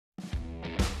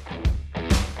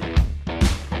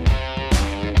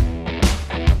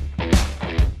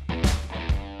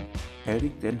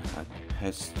Erik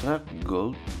has struck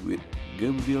gold with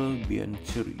Gabriele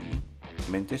Biancheri,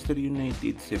 Manchester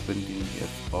United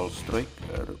 17-year-old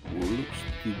striker who looks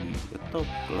to be a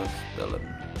top-class talent.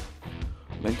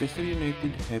 Manchester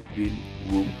United have been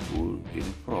woeful in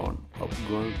front of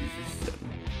goal this season,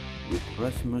 with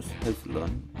Rasmus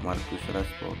Hojlund, Marcus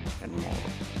Rashford, and more,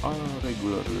 all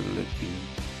regularly letting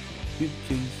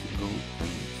 15 goal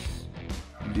amiss.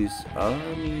 This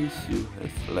alarming issue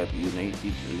has left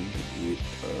United linked with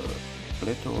a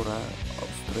plethora of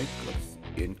strikers,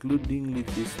 including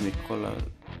Litis Nikola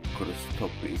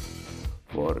Kristofic,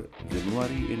 for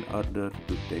January in order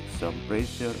to take some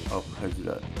pressure off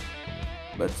Hojlund.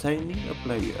 But signing a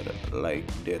player like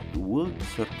that would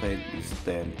certainly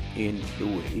stand in the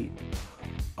way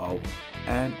of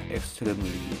an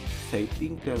extremely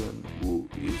exciting talent who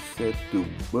is set to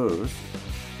burst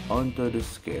onto the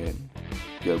scene.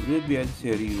 Gabriele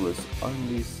Biancheri was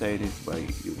only signed by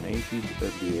United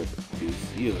earlier this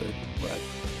year but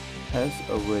has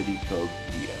already called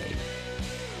BI.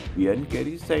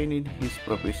 Biancheri signed his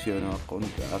professional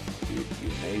contract with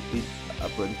United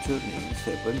upon turning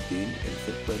 17 in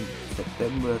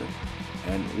September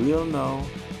and will now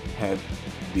have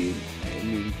been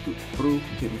aiming to prove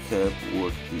himself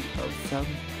worthy of some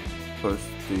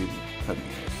first-team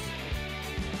cameos.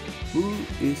 Who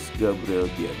is Gabriele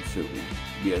Biancheri?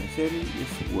 Biancheri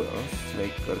is Welsh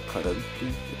striker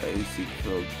currently rising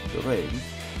through the ranks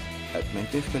at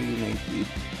Manchester United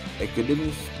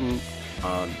Academy School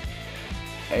on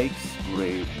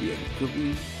Gabriele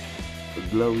Biancheri a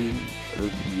glowing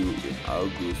review in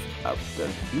August after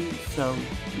he saw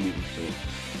glimpses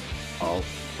of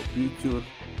a future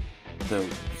top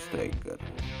striker.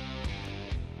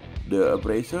 The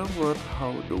appraisal for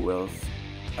how the Welsh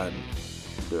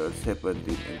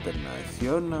under-17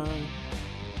 international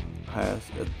has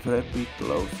a terrific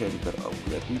low center of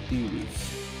gravity which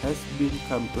has been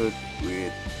compared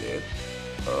with that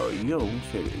young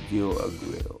Sergio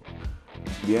Aguero.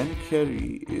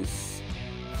 Biancheri is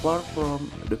far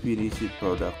from the finished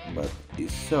product but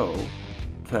is so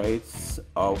traits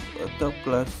of a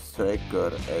top-class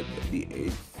striker at the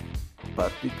age,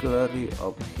 particularly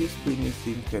of his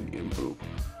finishing, can improve.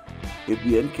 If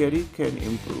Biancheri can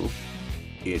improve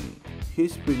in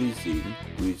his finishing,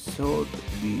 which should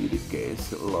be the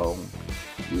case along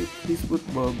with his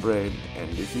football brain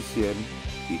and decision,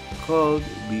 he could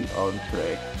be on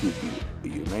track to be a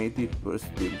United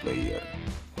first-team player.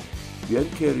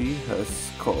 Biancheri has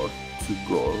scored 2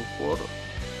 goals for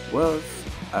Wales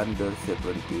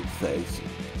under-17 sides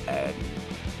and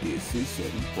this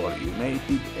season for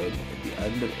United and the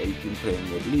under-18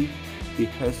 Premier League. He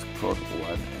has scored 1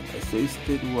 and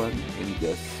assisted 1 in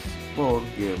just 4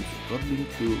 games according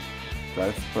to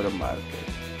Transfermarkt.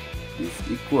 This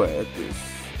equates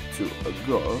to a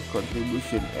goal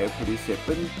contribution every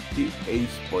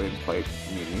 78.5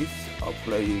 minutes of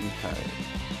playing time.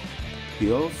 He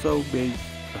also made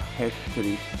a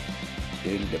hat-trick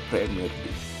in the Premier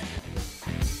League.